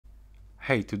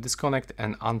Hey, to disconnect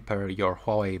and unpair your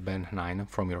Huawei Band 9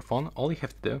 from your phone, all you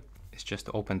have to do is just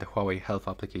open the Huawei Health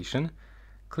application,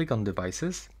 click on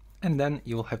Devices, and then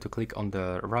you will have to click on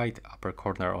the right upper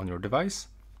corner on your device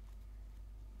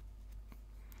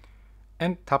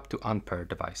and tap to unpair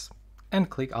device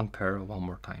and click unpair one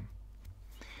more time.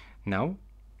 Now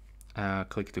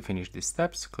click to finish these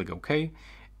steps, click OK,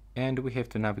 and we have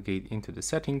to navigate into the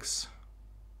settings,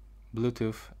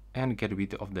 Bluetooth, and get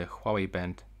rid of the Huawei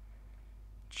Band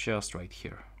just right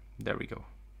here. There we go.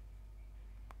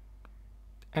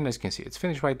 And as you can see, it's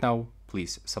finished right now.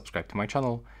 Please subscribe to my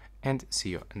channel and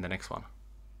see you in the next one.